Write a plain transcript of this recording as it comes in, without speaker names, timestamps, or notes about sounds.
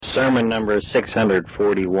Sermon number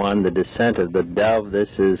 641, The Descent of the Dove.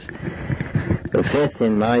 This is the fifth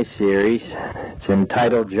in my series. It's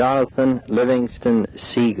entitled Jonathan Livingston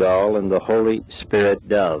Seagull and the Holy Spirit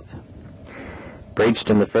Dove. Preached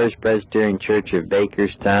in the First Presbyterian Church of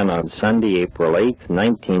Bakerstown on Sunday, April 8th,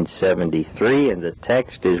 1973, and the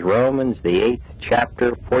text is Romans, the 8th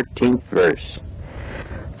chapter, 14th verse.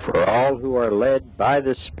 For all who are led by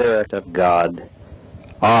the Spirit of God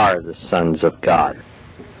are the sons of God.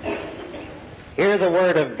 Hear the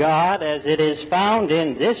Word of God as it is found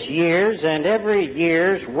in this year's and every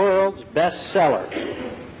year's world's bestseller,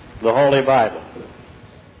 the Holy Bible.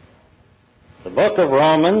 The book of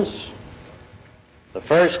Romans, the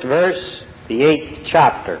first verse, the 8th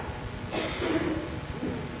chapter.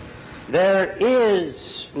 There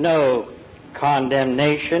is no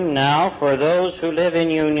condemnation now for those who live in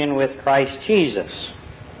union with Christ Jesus.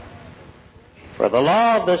 For the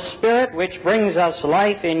law of the Spirit, which brings us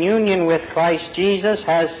life in union with Christ Jesus,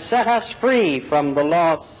 has set us free from the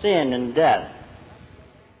law of sin and death.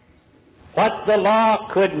 What the law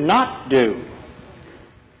could not do,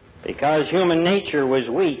 because human nature was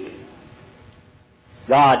weak,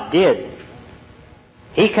 God did.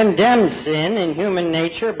 He condemned sin in human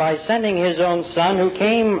nature by sending his own Son, who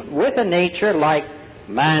came with a nature like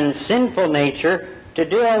man's sinful nature, to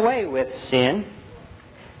do away with sin.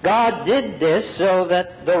 God did this so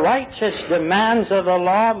that the righteous demands of the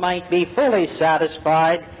law might be fully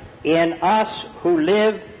satisfied in us who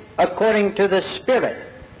live according to the Spirit,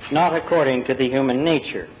 not according to the human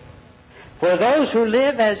nature. For those who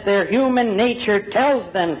live as their human nature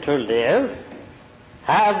tells them to live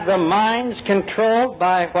have the minds controlled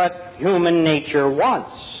by what human nature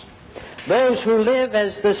wants. Those who live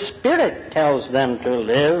as the Spirit tells them to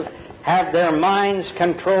live have their minds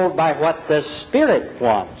controlled by what the Spirit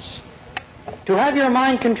wants. To have your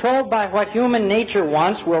mind controlled by what human nature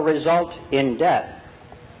wants will result in death.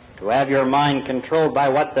 To have your mind controlled by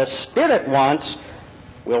what the Spirit wants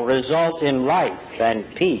will result in life and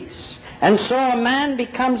peace. And so a man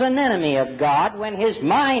becomes an enemy of God when his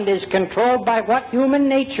mind is controlled by what human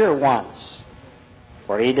nature wants.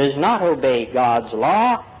 For he does not obey God's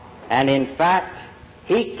law, and in fact,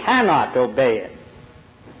 he cannot obey it.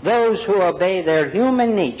 Those who obey their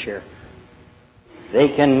human nature, they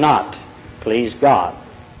cannot please God.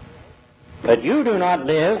 But you do not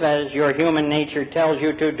live as your human nature tells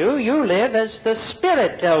you to do. You live as the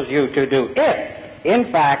Spirit tells you to do. If,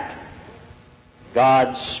 in fact,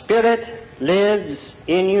 God's Spirit lives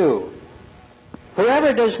in you.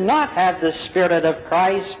 Whoever does not have the Spirit of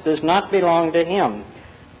Christ does not belong to him.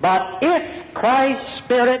 But if Christ's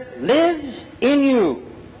Spirit lives in you,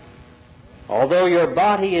 although your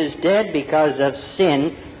body is dead because of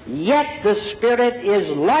sin, yet the Spirit is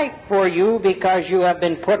life for you because you have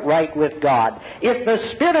been put right with God. If the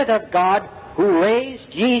Spirit of God, who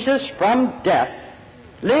raised Jesus from death,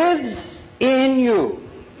 lives in you,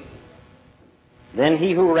 then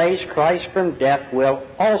he who raised Christ from death will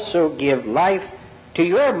also give life to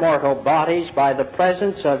your mortal bodies by the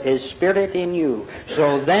presence of his Spirit in you.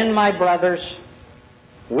 So then, my brothers,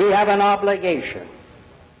 we have an obligation,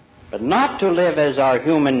 but not to live as our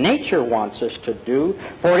human nature wants us to do.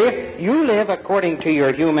 For if you live according to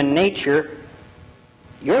your human nature,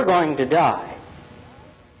 you're going to die.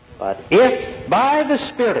 But if by the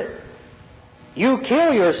Spirit you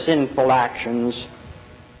kill your sinful actions,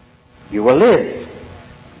 you will live.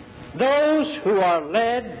 Those who are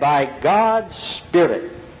led by God's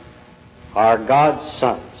Spirit are God's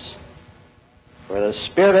sons. For the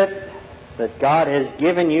Spirit that God has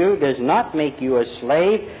given you does not make you a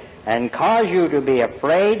slave and cause you to be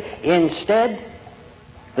afraid. Instead,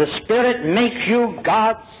 the Spirit makes you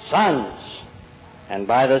God's sons. And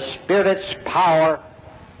by the Spirit's power,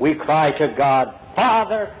 we cry to God,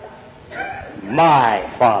 Father, my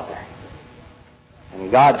Father.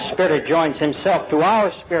 And God's Spirit joins himself to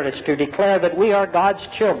our spirits to declare that we are God's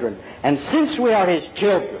children. And since we are his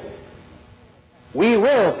children, we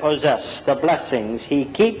will possess the blessings he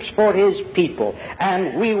keeps for his people.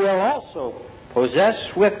 And we will also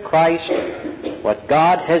possess with Christ what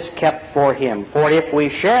God has kept for him. For if we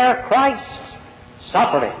share Christ's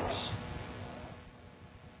sufferings,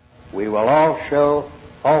 we will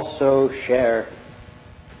also share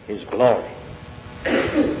his glory.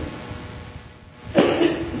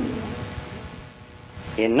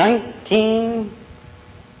 In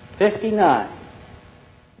 1959,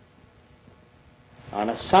 on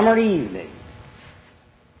a summer evening,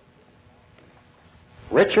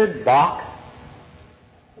 Richard Bach,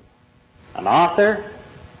 an author,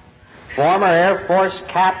 former Air Force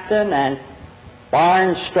captain, and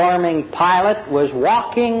barnstorming pilot, was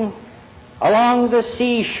walking along the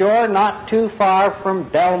seashore not too far from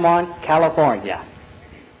Belmont, California.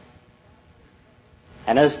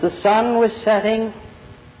 And as the sun was setting,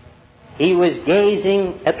 he was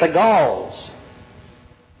gazing at the gulls,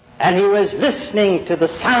 and he was listening to the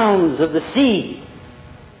sounds of the sea.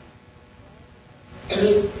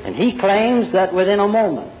 And he claims that within a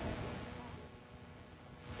moment,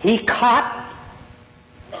 he caught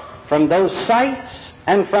from those sights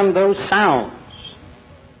and from those sounds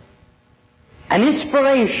an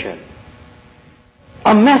inspiration,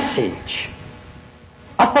 a message,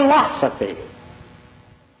 a philosophy,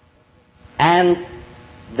 and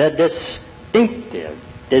the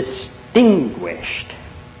distinguished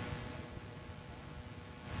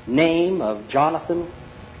name of Jonathan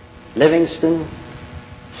Livingston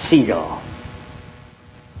Seagull.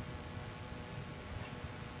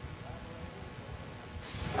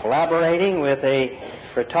 Collaborating with a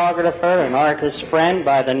photographer and artist friend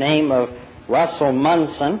by the name of Russell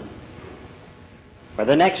Munson, for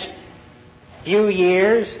the next few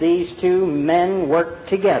years these two men worked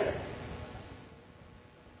together.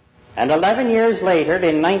 And 11 years later,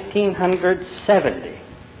 in 1970,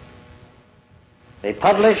 they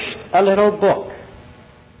published a little book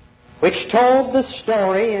which told the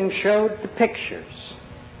story and showed the pictures.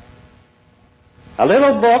 A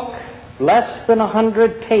little book, less than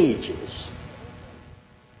 100 pages.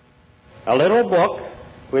 A little book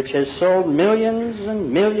which has sold millions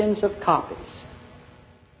and millions of copies.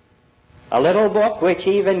 A little book which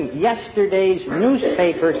even yesterday's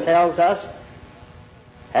newspaper tells us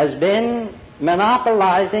has been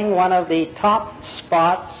monopolizing one of the top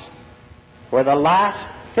spots for the last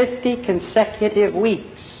 50 consecutive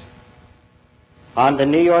weeks on the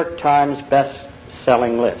New York Times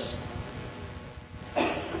best-selling list.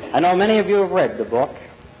 I know many of you have read the book,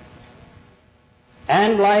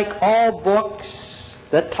 and like all books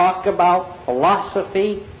that talk about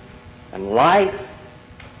philosophy and life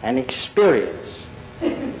and experience,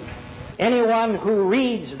 anyone who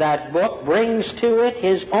reads that book brings to it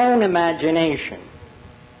his own imagination,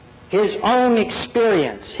 his own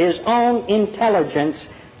experience, his own intelligence,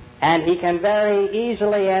 and he can very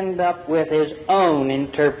easily end up with his own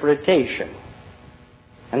interpretation.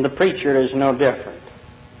 And the preacher is no different.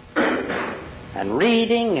 And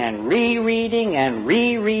reading and rereading and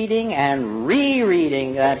rereading and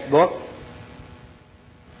rereading that book,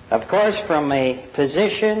 of course, from a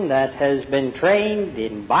position that has been trained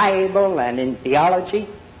in Bible and in theology,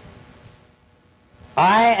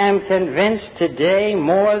 I am convinced today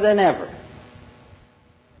more than ever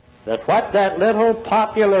that what that little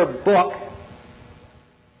popular book,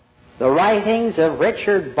 the writings of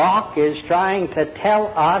Richard Bach, is trying to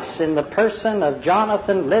tell us in the person of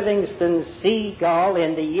Jonathan Livingston Seagull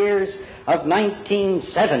in the years of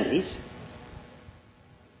 1970s,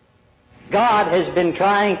 God has been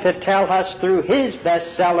trying to tell us through his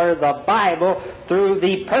bestseller, the Bible, through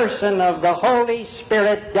the person of the Holy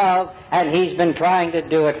Spirit dove, and he's been trying to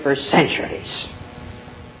do it for centuries.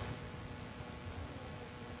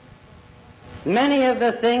 Many of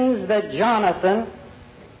the things that Jonathan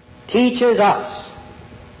teaches us,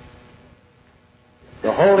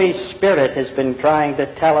 the Holy Spirit has been trying to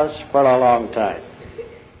tell us for a long time.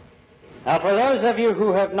 Now, for those of you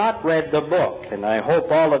who have not read the book, and I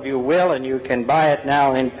hope all of you will, and you can buy it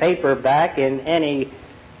now in paperback in any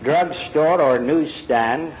drugstore or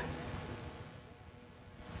newsstand,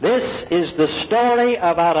 this is the story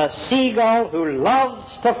about a seagull who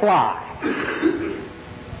loves to fly.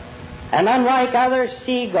 And unlike other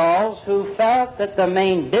seagulls who felt that the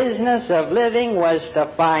main business of living was to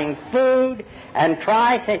find food and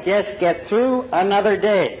try to just get through another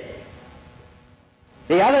day,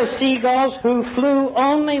 the other seagulls who flew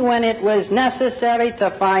only when it was necessary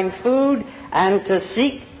to find food and to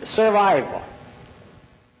seek survival,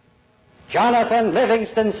 Jonathan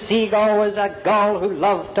Livingston Seagull was a gull who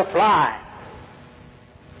loved to fly.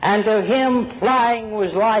 And to him, flying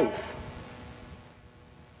was life.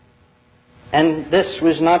 And this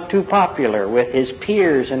was not too popular with his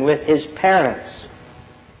peers and with his parents.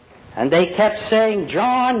 And they kept saying,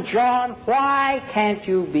 "John, John, why can't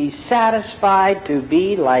you be satisfied to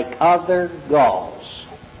be like other gulls?"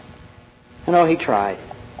 You know, he tried.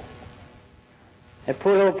 That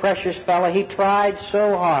poor little precious fellow, he tried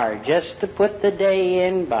so hard just to put the day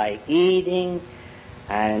in by eating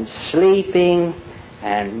and sleeping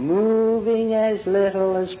and moving as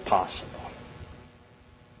little as possible.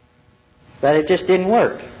 But it just didn't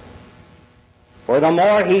work. For the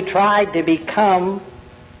more he tried to become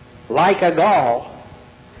like a gull,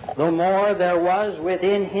 the more there was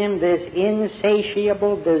within him this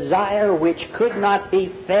insatiable desire which could not be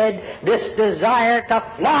fed, this desire to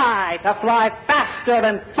fly faster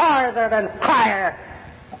and farther and higher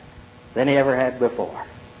than he ever had before.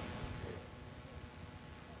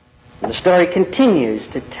 The story continues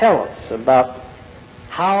to tell us about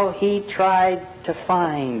how he tried to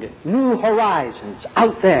find new horizons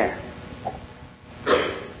out there,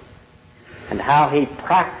 and how he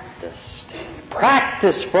practiced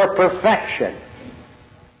for perfection,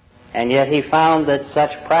 and yet he found that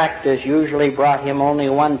such practice usually brought him only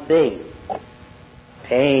one thing: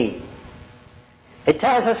 pain. It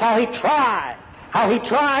tells us how he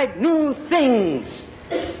tried new things,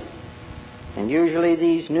 and usually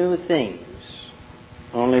these new things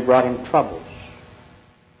only brought him troubles.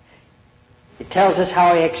 It tells us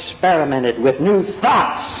how he experimented with new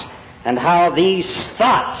thoughts, and how these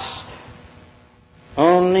thoughts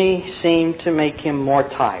only seemed to make him more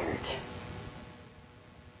tired.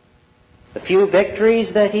 The few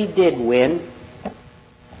victories that he did win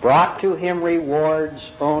brought to him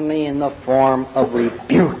rewards only in the form of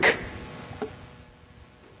rebuke.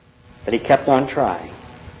 But he kept on trying.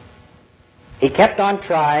 He kept on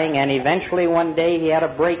trying, and eventually one day he had a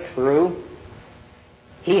breakthrough.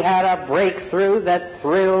 He had a breakthrough that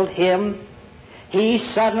thrilled him. He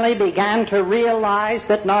suddenly began to realize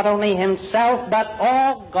that not only himself, but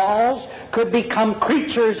all Gauls could become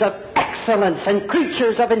creatures of excellence and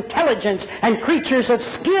creatures of intelligence and creatures of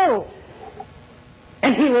skill.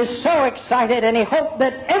 And he was so excited, and he hoped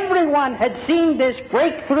that everyone had seen this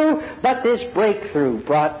breakthrough, but this breakthrough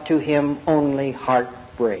brought to him only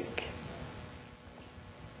heartbreak.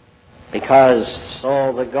 Because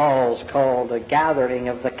so the Gauls called a gathering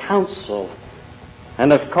of the council.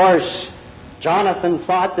 And of course, Jonathan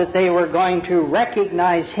thought that they were going to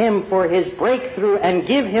recognize him for his breakthrough and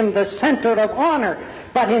give him the center of honor.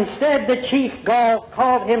 But instead, the chief Gaul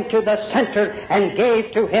called him to the center and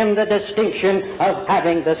gave to him the distinction of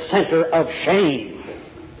having the center of shame.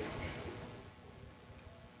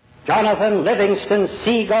 Jonathan Livingston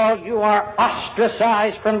Seagull, you are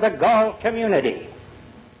ostracized from the Gaul community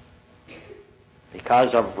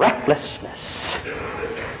because of recklessness,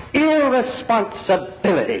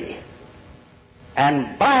 irresponsibility,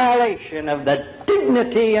 and violation of the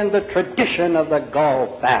dignity and the tradition of the Gaul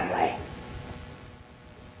family.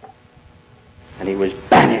 And he was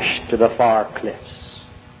banished to the far cliffs.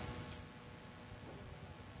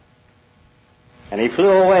 And he flew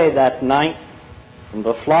away that night from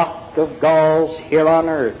the flock of Gauls here on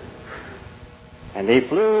earth. And he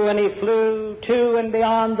flew to and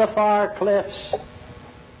beyond the far cliffs,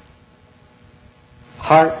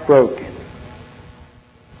 heartbroken.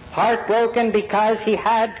 Heartbroken because he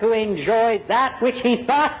had to enjoy that which he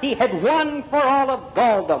thought he had won for all of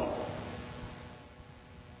Gauldom.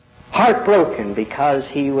 Heartbroken because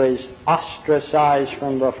he was ostracized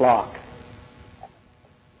from the flock.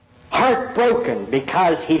 Heartbroken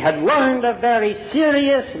because he had learned a very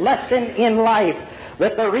serious lesson in life,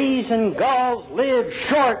 that the reason Gauls live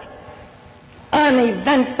short,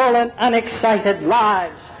 uneventful, and unexcited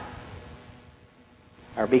lives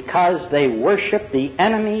are because they worship the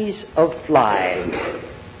enemies of flying.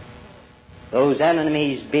 Those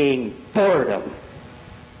enemies being boredom,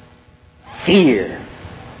 fear,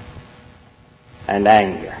 and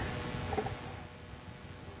anger.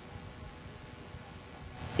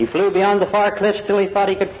 He flew beyond the far cliffs till he thought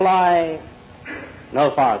he could fly no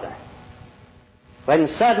farther, when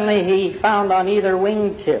suddenly he found on either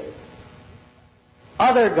wingtip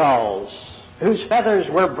other gulls whose feathers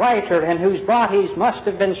were brighter and whose bodies must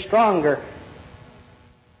have been stronger.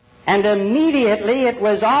 And immediately it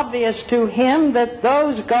was obvious to him that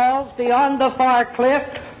those gulls beyond the far cliff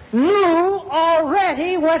knew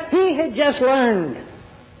already what he had just learned.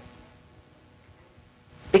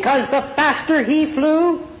 Because the faster he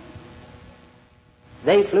flew,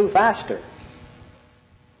 they flew faster.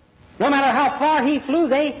 No matter how far he flew,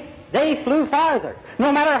 they flew farther.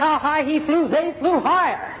 No matter how high he flew, they flew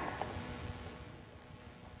higher.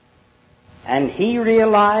 And he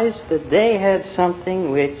realized that they had something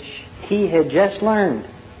which he had just learned.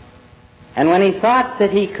 And when he thought that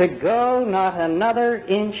he could go not another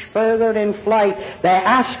inch further in flight, they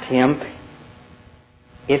asked him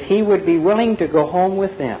if he would be willing to go home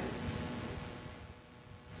with them.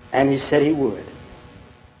 And he said he would.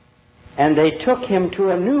 And they took him to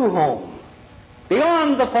a new home,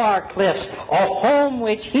 beyond the far cliffs, a home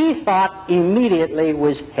which he thought immediately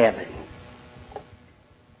was heaven.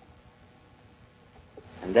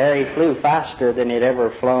 And there he flew faster than he had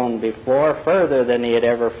ever flown before, further than he had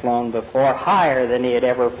ever flown before, higher than he had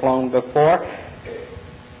ever flown before.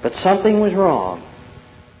 But something was wrong.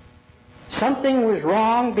 Something was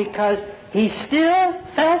wrong because he still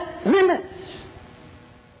felt limits.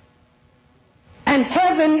 And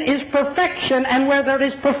heaven is perfection, and where there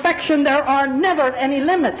is perfection, there are never any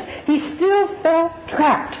limits. He still felt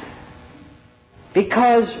trapped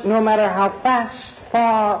because no matter how fast,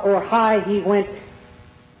 far, or high he went,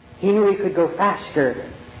 he knew he could go faster,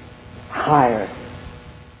 higher,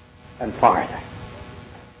 and farther.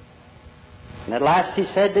 And at last he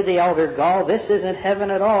said to the elder Gaul, "This isn't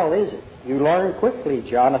heaven at all, is it?" "You learn quickly,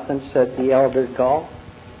 Jonathan," said the elder Gaul.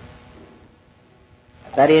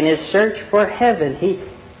 That in his search for heaven,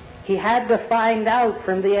 he had to find out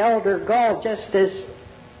from the elder Gaul, just as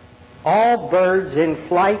all birds in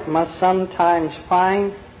flight must sometimes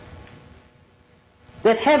find,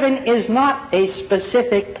 that heaven is not a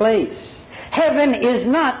specific place. Heaven is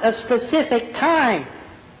not a specific time.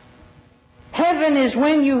 Heaven is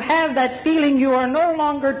when you have that feeling you are no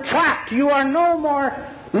longer trapped, you are no more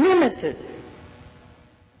limited.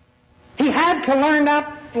 He had to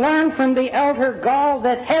learn from the elder Gaul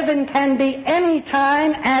that heaven can be any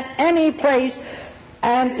time, at any place,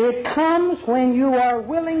 and it comes when you are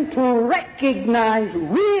willing to recognize,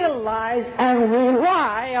 realize, and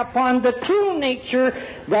rely upon the true nature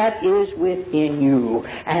that is within you.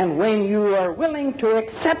 And when you are willing to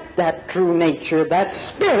accept that true nature, that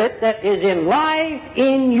spirit that is alive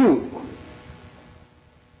in you,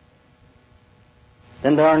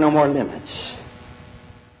 then there are no more limits.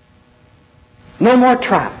 No more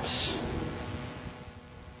traps.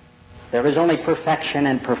 There is only perfection,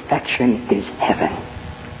 and perfection is heaven.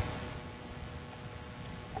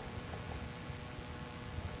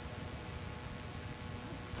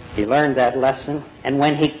 He learned that lesson, and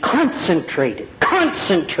when he concentrated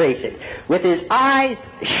with his eyes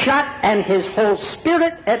shut and his whole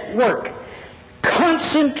spirit at work,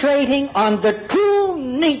 concentrating on the true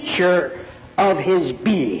nature of his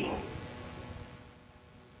being,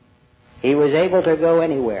 he was able to go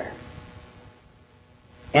anywhere,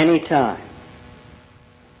 anytime.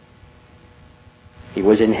 He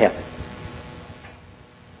was in heaven.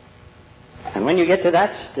 And when you get to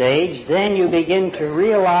that stage, then you begin to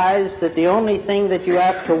realize that the only thing that you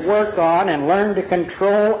have to work on and learn to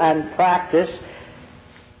control and practice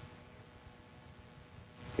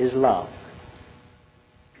is love.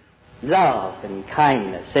 Love and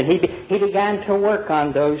kindness. And he began to work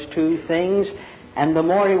on those two things. And the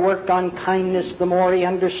more he worked on kindness, the more he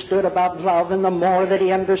understood about love. And the more that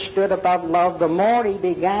he understood about love, the more he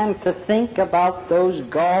began to think about those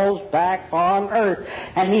Gauls back on earth.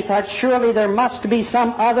 And he thought, surely there must be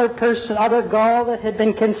some other Gaul that had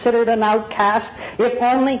been considered an outcast. If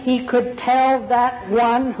only he could tell that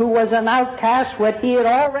one who was an outcast what he had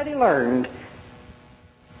already learned.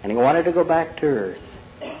 And he wanted to go back to earth.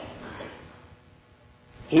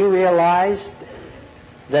 He realized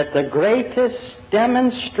that the greatest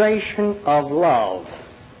demonstration of love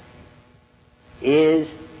is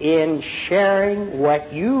in sharing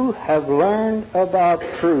what you have learned about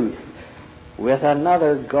truth with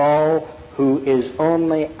another Gaul who is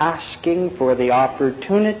only asking for the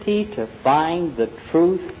opportunity to find the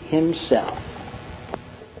truth himself.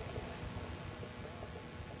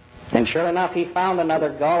 And sure enough, he found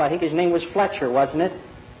another Gaul. I think his name was Fletcher, wasn't it?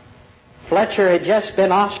 Fletcher had just been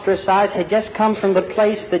ostracized, had just come from the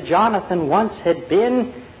place that Jonathan once had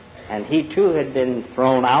been, and he too had been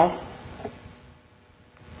thrown out.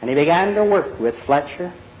 And he began to work with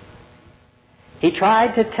Fletcher. He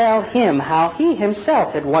tried to tell him how he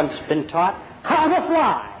himself had once been taught how to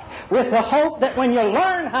fly, with the hope that when you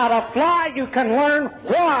learn how to fly, you can learn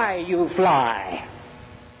why you fly.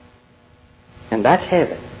 And that's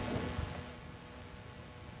heaven.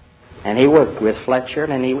 And he worked with Fletcher,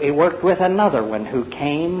 and he worked with another one who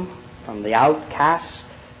came from the outcast,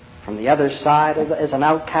 from the other side as an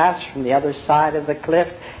outcast from the other side of the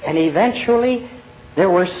cliff. And eventually, there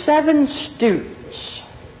were 7 students.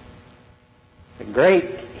 A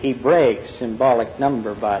great Hebraic symbolic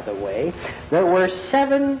number, by the way. There were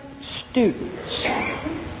 7 students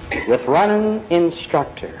with one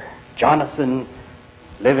instructor, Jonathan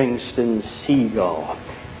Livingston Seagull.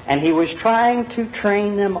 And he was trying to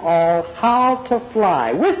train them all how to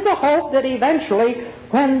fly, with the hope that eventually,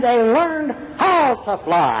 when they learned how to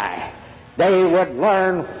fly, they would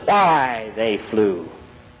learn why they flew.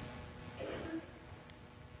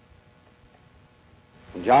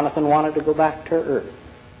 And Jonathan wanted to go back to earth.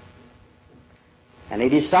 And he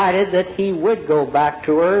decided that he would go back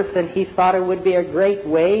to earth, and he thought it would be a great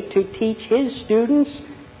way to teach his students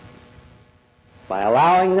by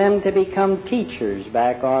allowing them to become teachers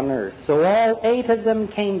back on earth. So all 8 of them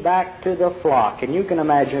came back to the flock, and you can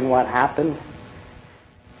imagine what happened.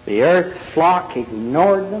 The earth flock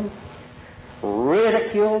ignored them.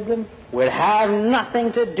 ridiculed them, would have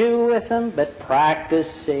nothing to do with them, but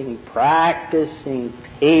practicing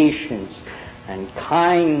patience and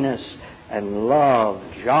kindness and love.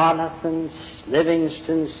 Jonathan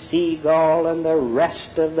Livingston Seagull and the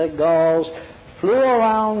rest of the gulls flew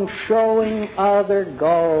around showing other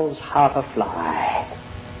gulls how to fly.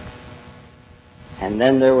 And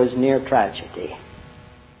then there was near tragedy.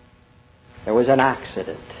 There was an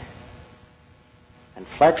accident. And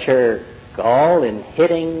Fletcher Gull, in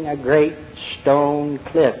hitting a great stone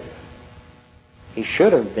cliff, he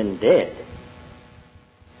should have been dead.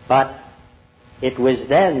 But it was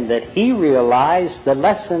then that he realized the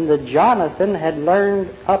lesson that Jonathan had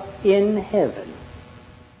learned up in heaven.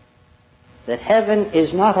 That heaven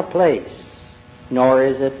is not a place, nor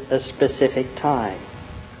is it a specific time.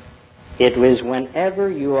 It was whenever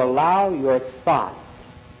you allow your thought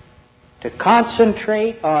to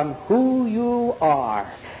concentrate on who you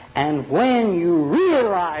are, and when you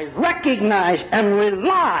realize, recognize, and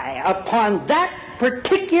rely upon that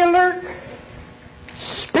particular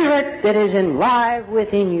spirit that is alive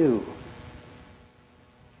within you.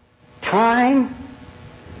 Time,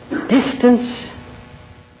 distance,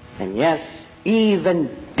 and yes,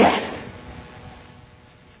 even death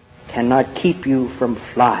cannot keep you from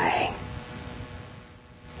flying,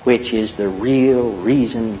 which is the real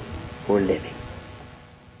reason for living.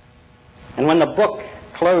 And when the book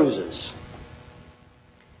closes,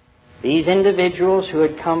 these individuals who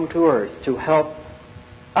had come to earth to help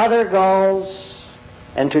other gulls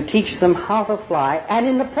and to teach them how to fly, and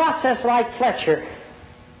in the process, like Fletcher,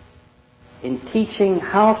 in teaching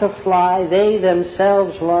how to fly, they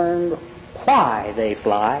themselves learned why they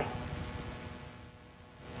fly.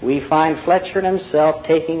 We find Fletcher himself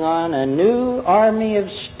taking on a new army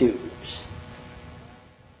of students,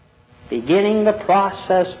 beginning the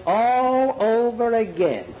process all over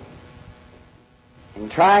again,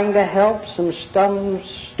 and trying to help some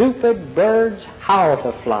stupid birds how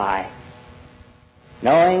to fly,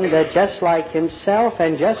 knowing that just like himself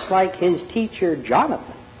and just like his teacher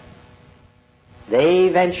Jonathan, they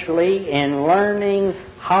eventually, in learning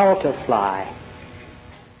how to fly,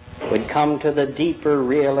 would come to the deeper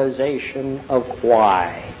realization of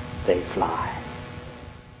why they fly.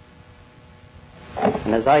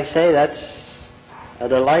 And as I say, that's a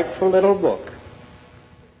delightful little book.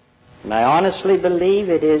 And I honestly believe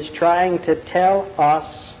it is trying to tell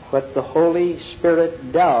us what the Holy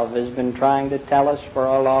Spirit dove has been trying to tell us for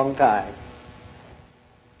a long time.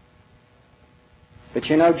 But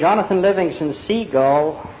you know, Jonathan Livingston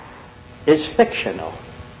Seagull is fictional.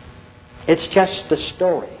 It's just a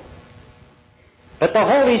story. But the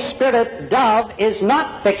Holy Spirit dove is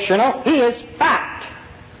not fictional. He is fact.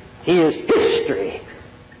 He is history.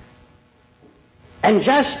 And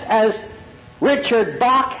just as Richard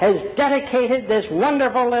Bach has dedicated this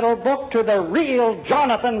wonderful little book to the real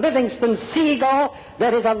Jonathan Livingston Seagull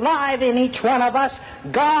that is alive in each one of us,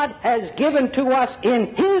 God has given to us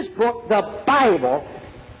in His book, the Bible,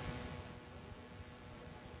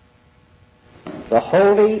 the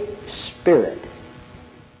Holy Spirit,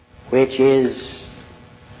 which is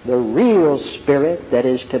the real spirit that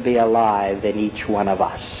is to be alive in each one of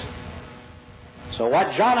us. So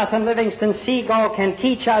what Jonathan Livingston Seagull can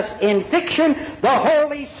teach us in fiction, the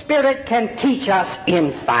Holy Spirit can teach us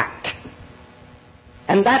in fact.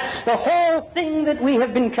 And that's the whole thing that we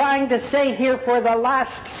have been trying to say here for the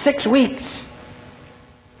last 6 weeks.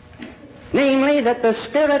 Namely, that the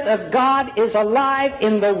Spirit of God is alive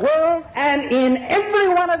in the world and in every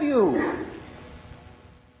one of you.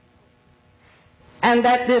 And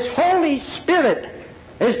that this Holy Spirit,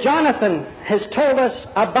 as Jonathan has told us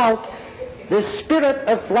about the spirit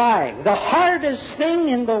of flying, the hardest thing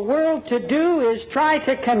in the world to do is try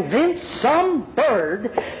to convince some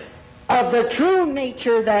bird of the true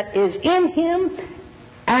nature that is in him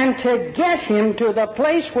and to get him to the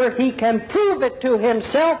place where he can prove it to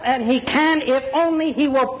himself, and he can if only he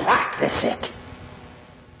will practice it.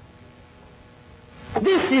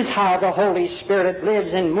 This is how the Holy Spirit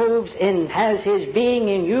lives and moves and has His being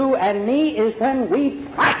in you and me, is when we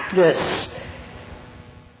practice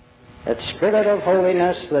that spirit of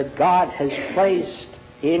holiness that God has placed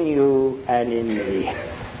in you and in me.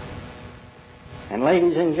 And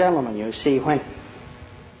ladies and gentlemen, you see, when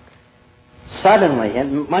suddenly,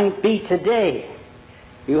 it might be today,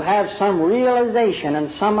 you have some realization and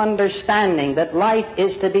some understanding that life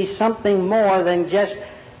is to be something more than just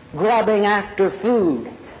grubbing after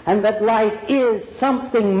food, and that life is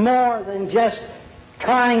something more than just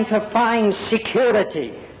trying to find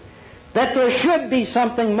security, that there should be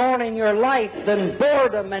something more in your life than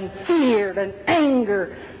boredom and fear and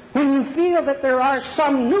anger when you feel that there are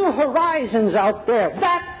some new horizons out there,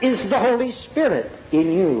 that is the Holy Spirit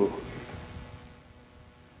in you.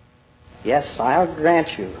 Yes, I'll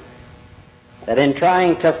grant you that in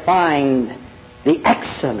trying to find the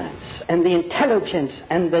excellence and the intelligence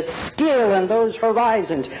and the skill in those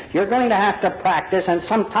horizons, you're going to have to practice, and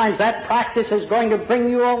sometimes that practice is going to bring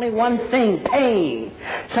you only one thing, pain.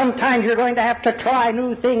 Sometimes you're going to have to try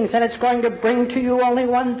new things, and it's going to bring to you only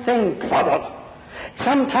one thing, trouble.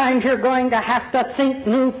 Sometimes you're going to have to think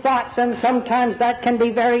new thoughts, and sometimes that can be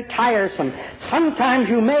very tiresome. Sometimes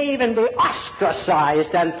you may even be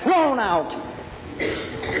ostracized and thrown out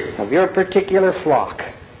of your particular flock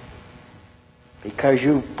because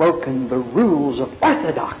you've broken the rules of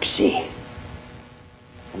orthodoxy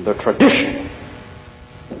and the tradition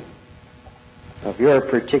of your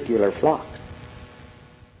particular flock.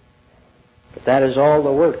 But that is all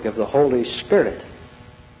the work of the Holy Spirit.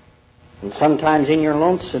 And sometimes in your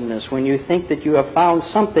lonesomeness, when you think that you have found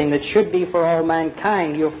something that should be for all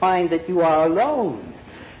mankind, you'll find that you are alone.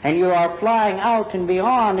 And you are flying out and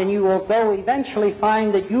beyond, and you will go eventually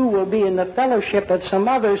find that you will be in the fellowship of some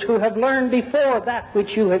others who have learned before that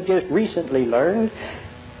which you have just recently learned.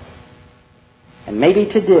 And maybe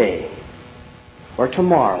today, or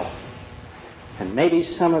tomorrow, and maybe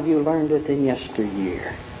some of you learned it in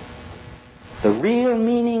yesteryear. The real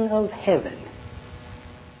meaning of heaven,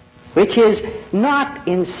 which is not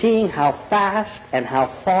in seeing how fast and how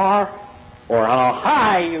far or how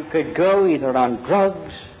high you could go either on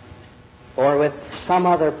drugs or with some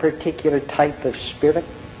other particular type of spirit.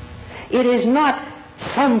 It is not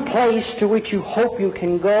some place to which you hope you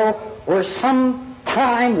can go or some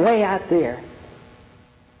time way out there.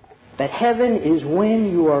 But heaven is when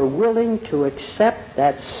you are willing to accept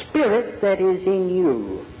that Spirit that is in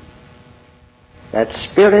you. That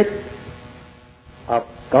Spirit of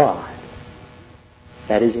God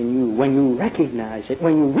that is in you, when you recognize it,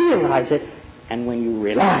 when you realize it, and when you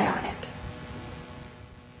rely on it.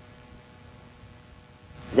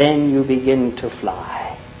 Then you begin to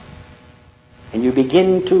fly, and you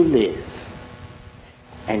begin to live,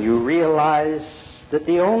 and you realize that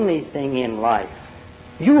the only thing in life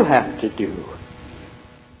you have to do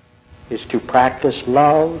is to practice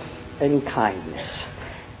love and kindness,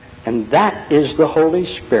 and that is the Holy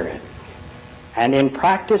Spirit. And in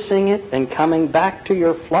practicing it and coming back to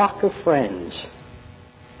your flock of friends,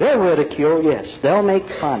 they'll ridicule, yes, they'll make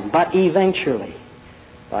fun, but eventually,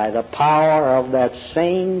 by the power of that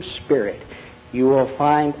same Spirit, you will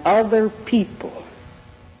find other people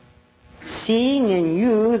seeing in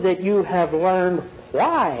you that you have learned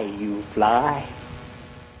why you fly.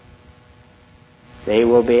 They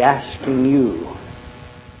will be asking you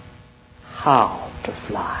how to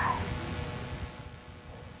fly.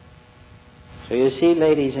 So you see,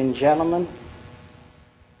 ladies and gentlemen,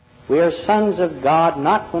 we are sons of God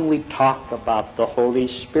not when we talk about the Holy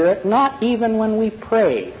Spirit, not even when we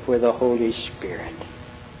pray for the Holy Spirit,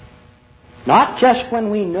 not just when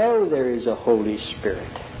we know there is a Holy Spirit,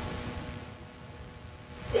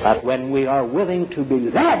 but when we are willing to be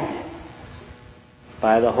led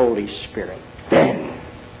by the Holy Spirit. Then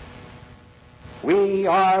we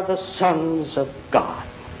are the sons of God.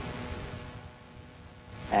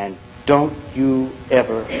 And don't you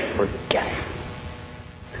ever forget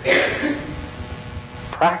it.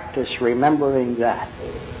 Practice remembering that.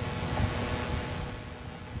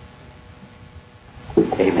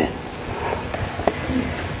 Amen.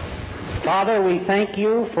 Father, we thank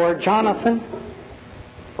you for Jonathan,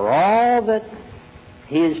 for all that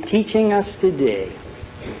he is teaching us today.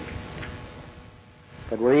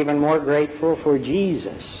 But we're even more grateful for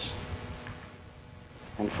Jesus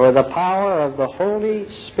and for the power of the Holy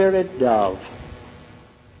Spirit dove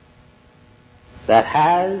that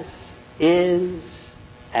has, is,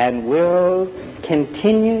 and will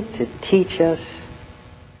continue to teach us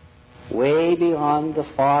way beyond the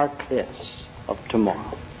far cliffs of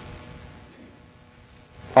tomorrow.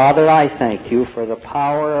 Father, I thank you for the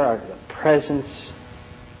power of the presence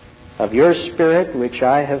of your Spirit, which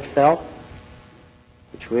I have felt,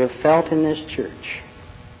 which we have felt in this church.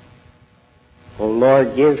 O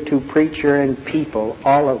Lord, give to preacher and people,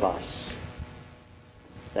 all of us,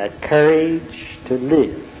 that courage to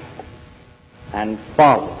live and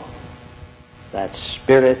follow that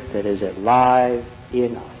Spirit that is alive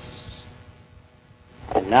in us.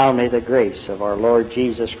 And now may the grace of our Lord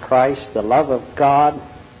Jesus Christ, the love of God,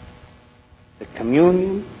 the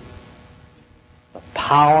communion, the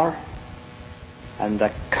power, and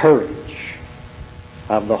the courage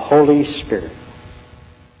of the Holy Spirit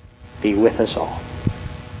be with us all.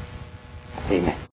 Amen.